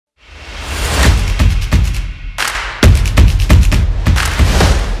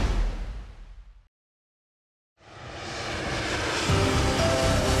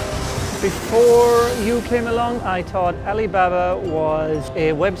Before you came along, I thought Alibaba was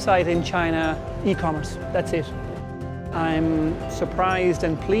a website in China, e-commerce, that's it. I'm surprised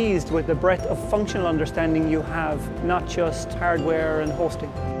and pleased with the breadth of functional understanding you have, not just hardware and hosting.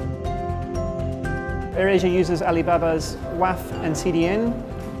 AirAsia uses Alibaba's WAF and CDN.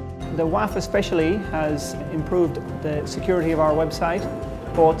 The WAF especially has improved the security of our website,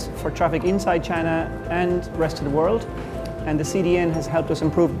 both for traffic inside China and the rest of the world. And the CDN has helped us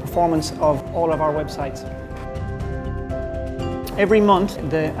improve the performance of all of our websites. Every month,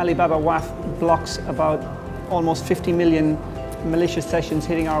 the Alibaba WAF blocks about almost 50 million malicious sessions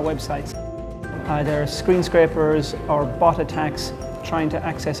hitting our websites. Either screen scrapers or bot attacks trying to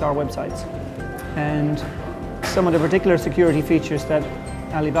access our websites. And some of the particular security features that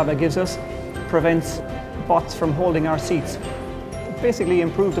Alibaba gives us prevents bots from holding our seats. Basically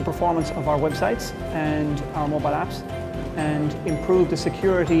improve the performance of our websites and our mobile apps, and improve the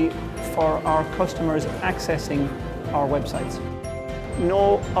security for our customers accessing our websites.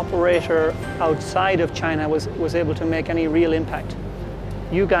 No operator outside of China was able to make any real impact.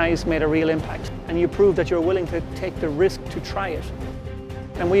 You guys made a real impact, and you proved that you're willing to take the risk to try it.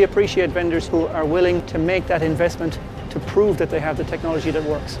 And we appreciate vendors who are willing to make that investment to prove that they have the technology that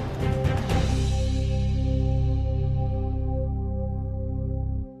works.